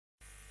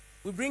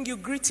We bring you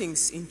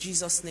greetings in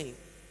Jesus' name.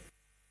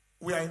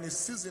 We are in a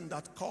season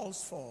that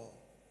calls for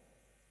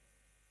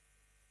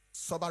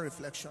sober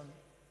reflection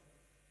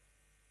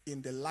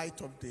in the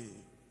light of the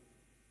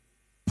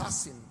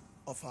passing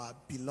of our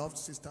beloved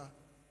sister,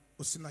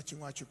 Osinachi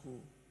Nwachukwu,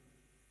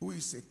 who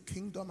is a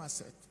kingdom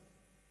asset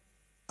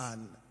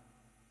and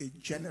a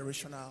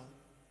generational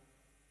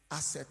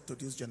asset to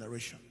this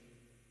generation.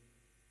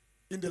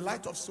 In the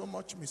light of so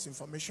much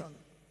misinformation,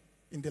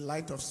 in the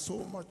light of so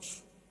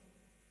much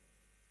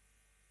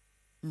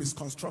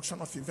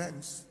misconstruction of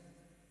events,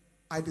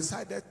 I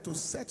decided to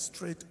set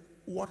straight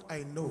what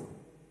I know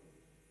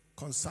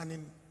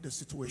concerning the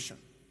situation.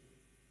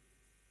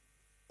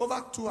 Over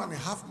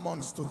 2.5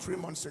 months to 3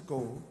 months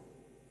ago,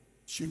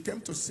 she came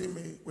to see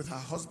me with her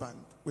husband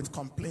with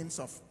complaints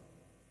of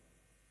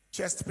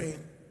chest pain,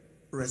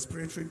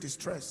 respiratory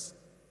distress.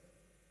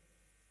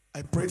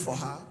 I prayed for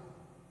her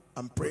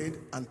and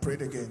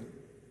prayed again.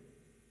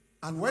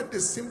 And when the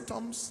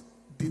symptoms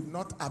did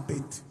not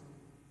abate,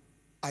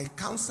 I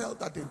counseled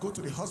that they go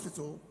to the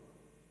hospital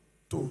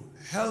to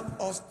help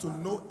us to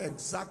know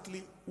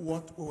exactly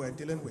what we were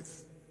dealing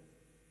with.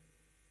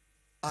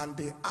 And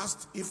they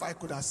asked if I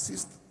could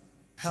assist,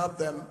 help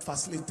them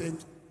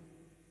facilitate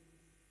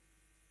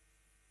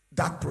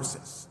that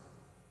process.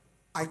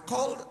 I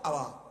called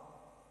our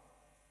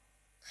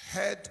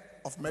head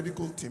of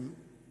medical team,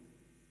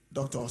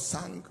 Dr.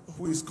 Sang,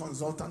 who is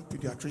consultant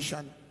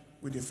pediatrician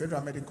with the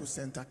Federal Medical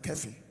Center,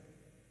 KEFI,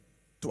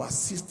 to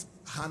assist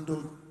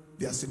handle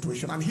their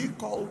situation. And he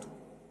called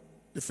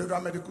the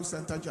Federal Medical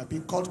Center,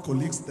 Jabi, called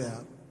colleagues there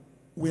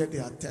where they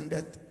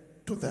attended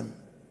to them.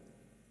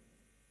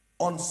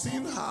 On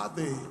seeing her,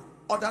 they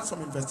ordered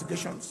some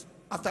investigations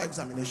after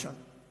examination,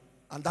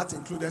 and that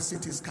included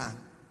CT scan,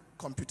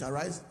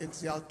 computerized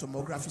axial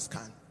tomography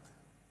scan.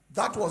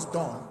 That was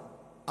done,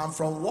 and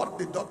from what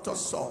the doctors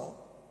saw,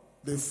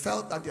 they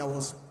felt that there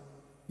was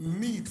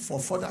need for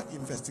further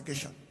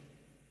investigation,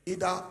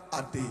 either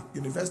at the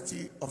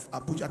University of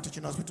Abuja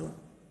Teaching Hospital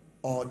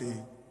or the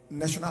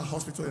National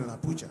Hospital in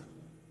Abuja.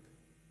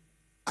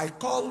 I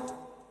called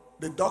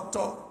the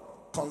doctor,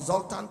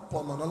 consultant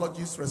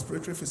pulmonologist,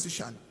 respiratory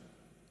physician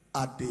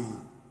at the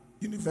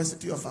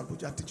University of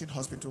Abuja Teaching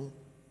Hospital,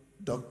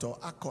 Dr.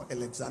 Ako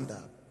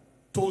Alexander,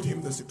 told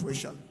him the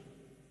situation,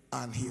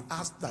 and he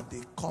asked that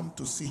they come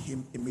to see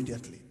him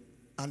immediately.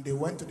 And they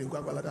went to the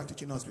Gwagwalada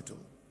Teaching Hospital.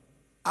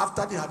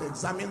 After they had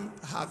examined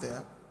her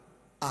there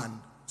and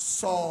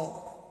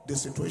saw the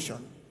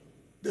situation,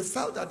 they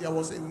felt that there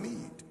was a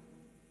need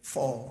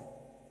for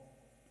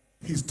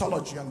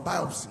histology and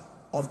biopsy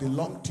of the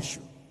lung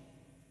tissue.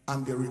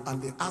 And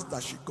they asked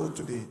that she go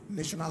to the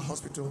National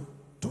Hospital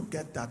to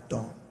get that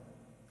done.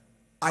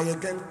 I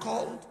again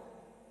called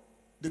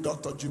the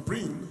Dr.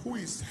 Jibrin, who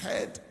is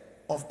head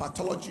of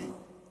pathology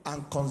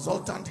and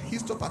consultant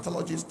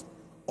histopathologist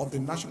of the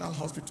National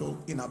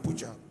Hospital in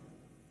Abuja,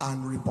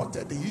 and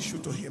reported the issue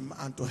to him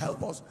and to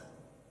help us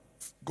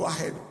go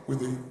ahead with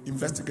the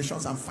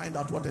investigations and find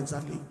out what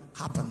exactly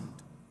happened.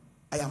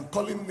 I am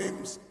calling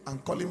names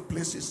and calling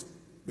places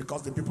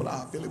because the people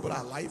are available,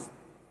 are live,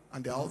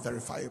 and they're all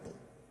verifiable.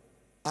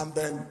 And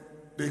then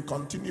they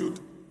continued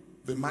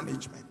the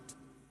management.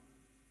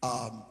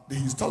 The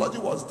histology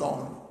was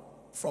done.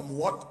 From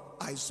what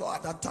I saw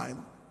at that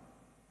time,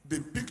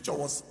 the picture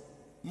was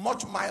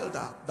much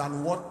milder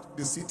than what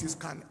the CT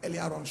scan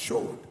earlier on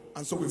showed.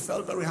 And so we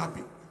felt very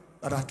happy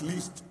that at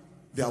least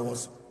there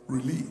was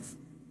relief.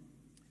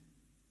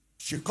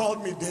 She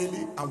called me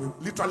daily, and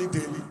we literally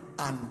daily,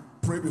 and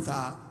prayed with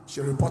her.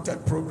 She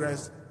reported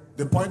progress.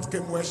 The point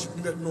came where she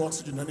needed no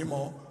oxygen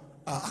anymore,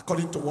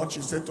 according to what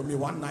she said to me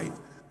one night,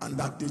 and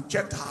that they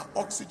checked her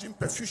oxygen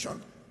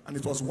perfusion, and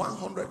it was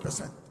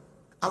 100%.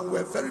 And we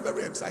were very,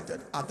 very excited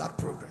at that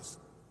progress.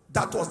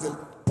 That was the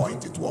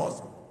point it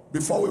was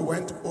before we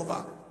went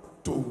over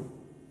to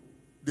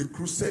the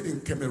crusade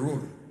in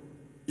Cameroon.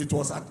 It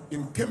was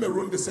in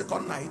Cameroon the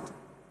second night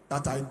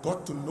that I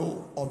got to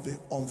know of the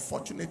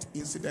unfortunate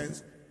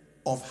incidents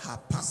of her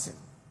passing.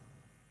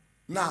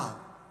 Now,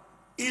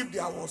 if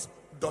there was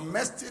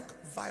domestic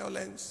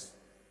violence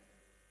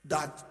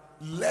that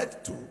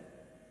led to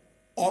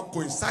or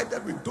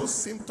coincided with those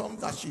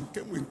symptoms that she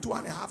came with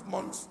 2.5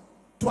 months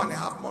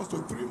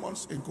to 3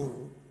 months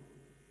ago,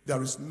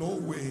 there is no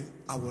way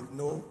I would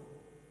know.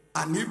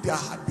 And if there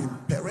had been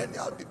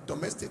perennial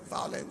domestic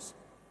violence,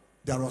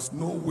 there was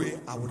no way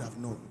I would have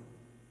known.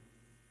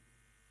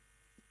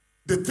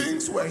 The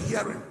things we're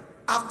hearing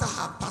after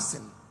her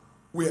passing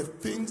were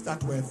things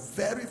that were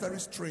very, very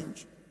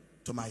strange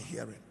to my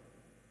hearing.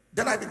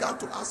 Then I began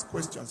to ask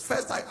questions.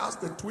 First, I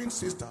asked the twin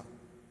sister,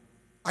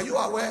 were you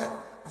aware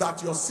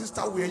that your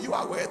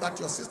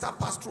sister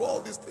passed through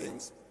all these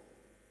things?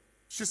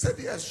 She said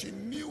yes, she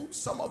knew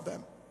some of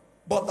them,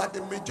 but that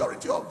the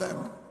majority of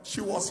them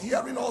she was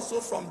hearing also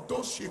from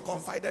those she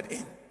confided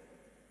in.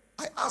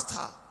 I asked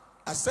her,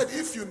 I said,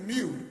 if you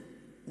knew,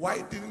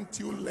 why didn't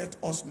you let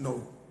us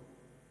know?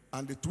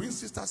 And the twin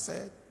sister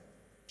said,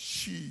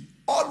 she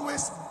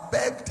always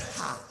begged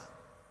her,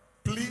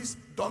 please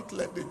don't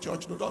let the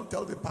church know, don't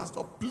tell the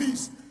pastor,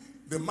 please,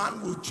 the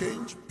man will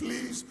change.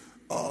 Please,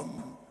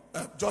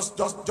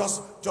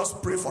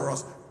 just pray for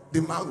us.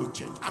 The man will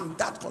change. And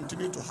that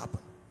continued to happen.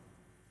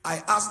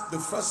 I asked the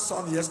first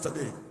son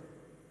yesterday,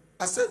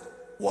 I said,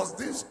 was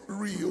this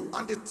real?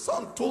 And the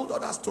son told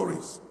other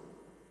stories.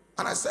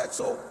 And I said,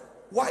 so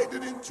why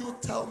didn't you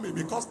tell me?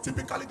 Because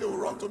typically they will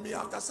run to me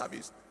after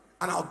service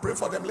and I'll pray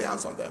for them, lay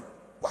hands on them.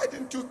 Why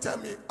didn't you tell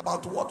me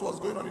about what was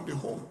going on in the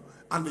home?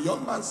 And the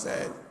young man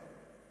said,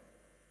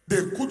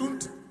 they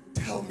couldn't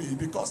tell me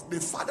because the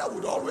father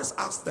would always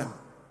ask them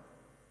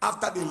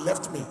after they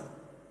left me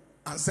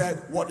and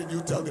said, what did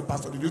you tell the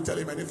pastor? Did you tell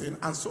him anything?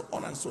 And so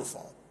on and so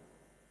forth.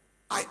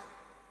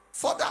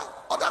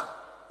 Other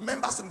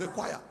members in the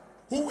choir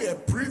who were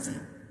privy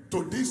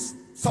to this,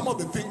 some of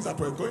the things that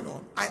were going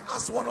on, I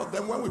asked one of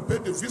them when we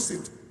paid the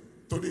visit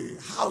to the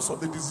house of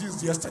the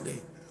deceased yesterday,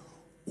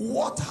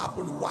 what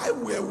happened? Why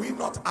were we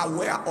not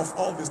aware of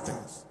all these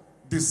things?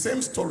 The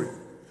same story,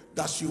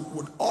 that she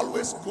would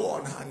always go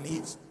on her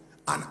knees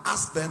and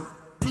ask them,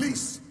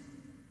 please,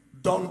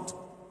 don't.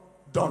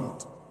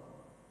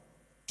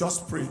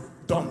 Just pray,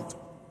 don't.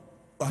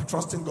 But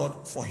trusting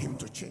God for him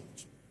to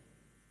change.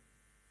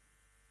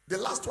 The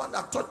last one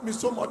that taught me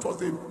so much was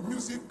the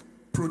music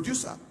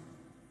producer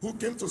who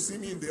came to see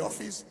me in the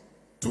office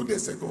 2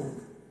 days ago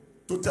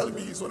to tell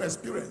me his own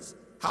experience,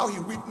 how he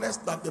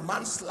witnessed that the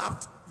man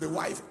slapped the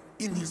wife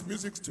in his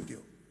music studio.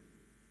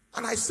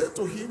 And I said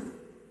to him,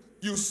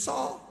 you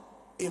saw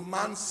a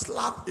man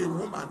slap a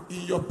woman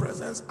in your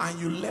presence and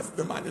you left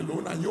the man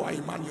alone and you are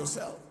a man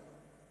yourself.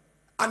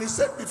 And he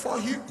said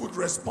before he could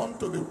respond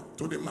to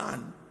the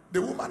man,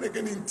 the woman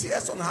again in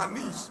tears on her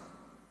knees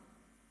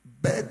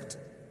begged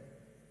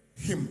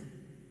him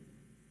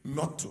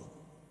not to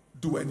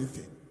do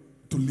anything,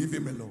 to leave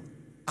him alone,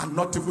 and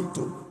not even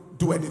to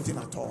do anything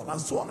at all, and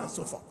so on and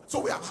so forth. So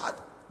we have had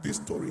these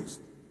stories,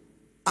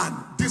 and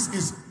this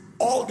is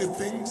all the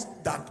things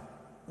that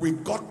we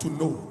got to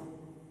know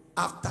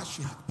after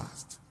she had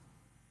passed.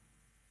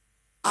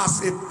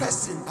 As a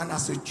person and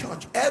as a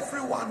church,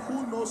 everyone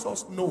who knows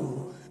us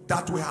know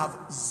that we have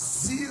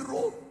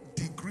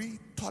 0-degree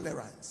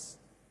tolerance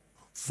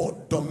for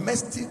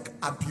domestic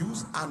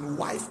abuse and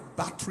wife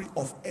battery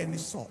of any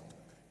sort.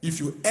 If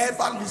you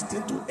ever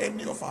listen to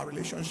any of our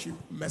relationship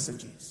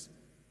messages,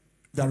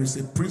 there is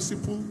a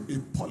principle, a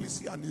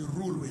policy, and a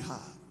rule we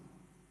have.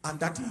 And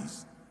that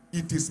is,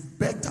 it is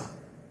better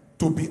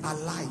to be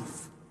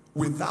alive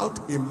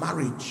without a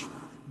marriage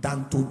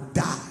than to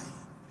die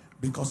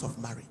because of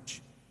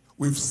marriage.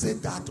 We've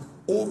said that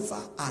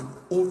over and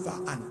over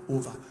and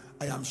over.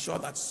 I am sure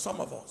that some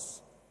of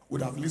us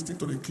would have listened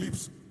to the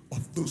clips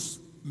of those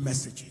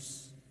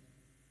messages.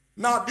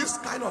 Now, this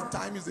kind of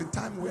time is a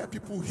time where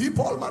people heap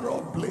all manner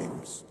of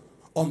blames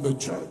on the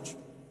church.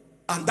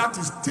 And that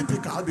is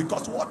typical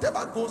because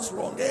whatever goes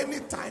wrong,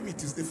 anytime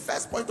it is the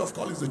first point of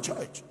call is the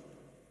church.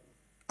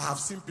 I have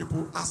seen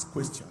people ask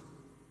questions.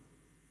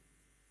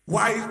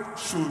 Why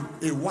should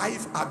a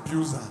wife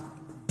abuser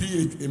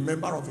be a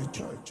member of a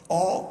church?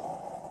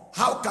 Or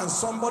how can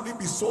somebody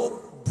be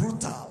so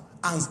brutal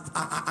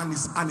and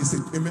is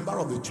a member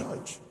of the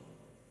church?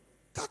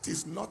 That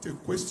is not a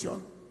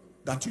question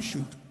that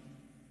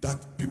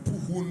that people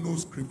who know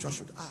scripture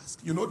should ask.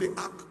 You know the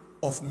ark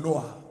of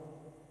Noah,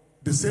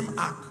 the same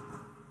ark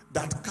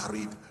that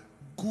carried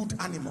good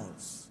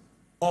animals,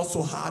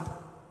 also had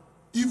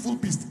evil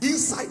beasts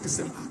inside the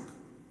same ark.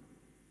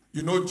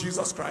 You know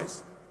Jesus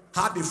Christ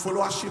had the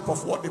followership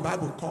of what the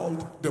Bible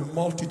called the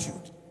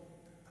multitude.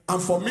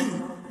 And for me,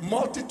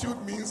 multitude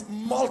means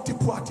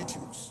multiple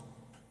attitudes.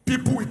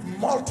 People with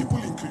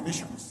multiple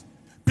inclinations.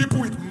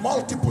 People with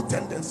multiple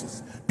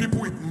tendencies.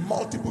 People with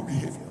multiple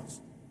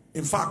behaviors.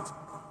 In fact,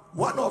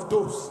 one of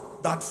those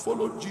that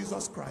followed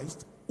Jesus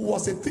Christ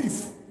was a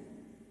thief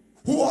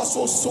who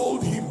also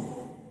sold him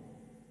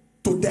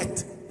to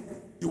death.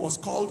 He was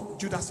called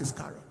Judas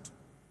Iscariot.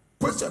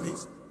 Question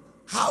is,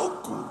 how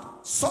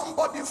could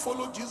somebody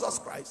follow Jesus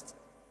Christ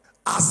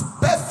as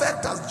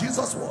perfect as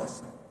Jesus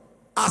was,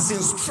 as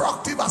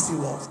instructive as he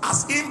was,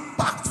 as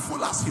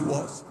impactful as he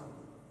was,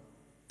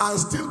 and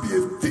still be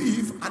a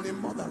thief and a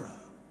murderer?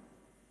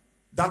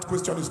 That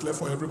question is left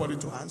for everybody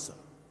to answer.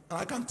 And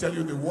I can tell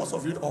you the worst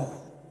of it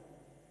all.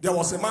 There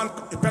was a man,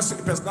 a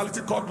personality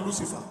called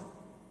Lucifer,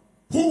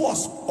 who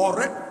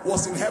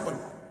was in heaven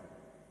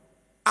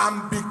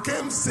and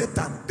became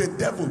Satan, the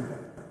devil,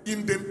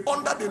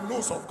 under the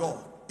nose of God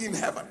in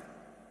heaven.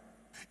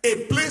 A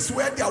place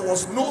where there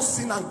was no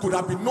sin and could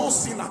have been no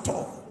sin at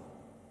all.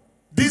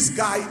 This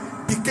guy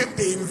became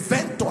the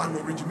inventor and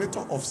originator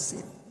of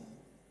sin.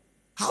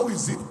 How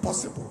is it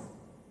possible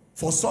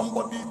for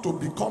somebody to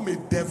become a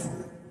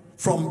devil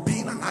from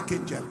being an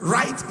archangel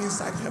right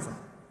inside heaven?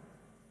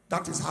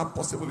 That is how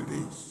possible it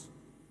is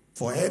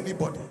for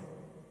anybody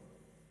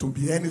to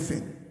be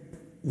anything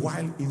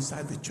while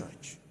inside the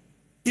church.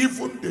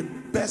 Even the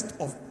best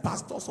of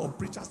pastors or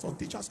preachers or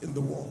teachers in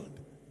the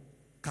world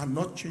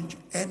cannot change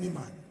any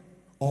man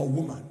or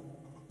woman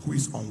who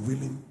is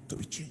unwilling to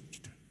be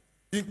changed.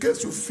 In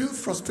case you feel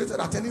frustrated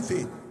at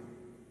anything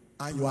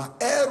and you are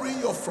airing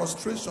your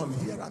frustration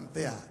here and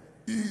there,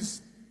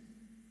 is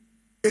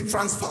a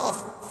transfer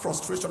of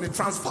frustration, a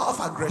transfer of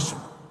aggression.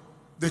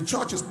 The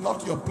church is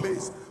not your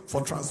place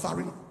for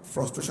transferring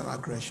frustration and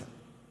aggression.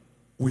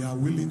 We are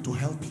willing to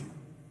help you.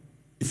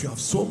 If you have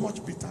so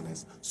much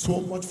bitterness,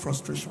 so much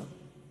frustration,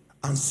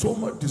 and so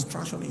much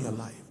distraction in your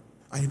life,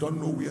 and you don't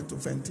know where to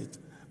vent it,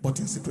 but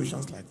in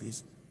situations like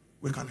this,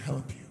 we can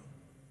help you.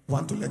 We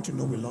want to let you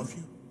know we love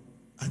you,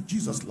 and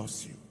Jesus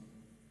loves you.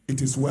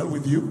 It is well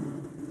with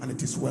you, and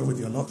it is well with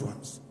your loved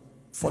ones.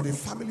 For the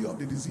family of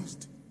the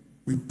deceased,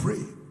 we pray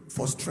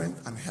for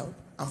strength and help,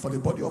 and for the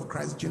body of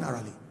Christ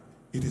generally,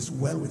 it is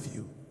well with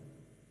you.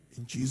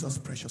 In Jesus'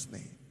 precious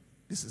name.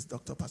 This is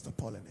Dr. Pastor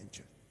Paul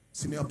Enenche,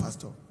 Senior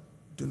Pastor,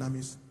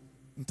 Dunamis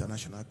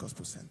International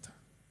Gospel Center.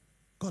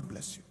 God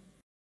bless you.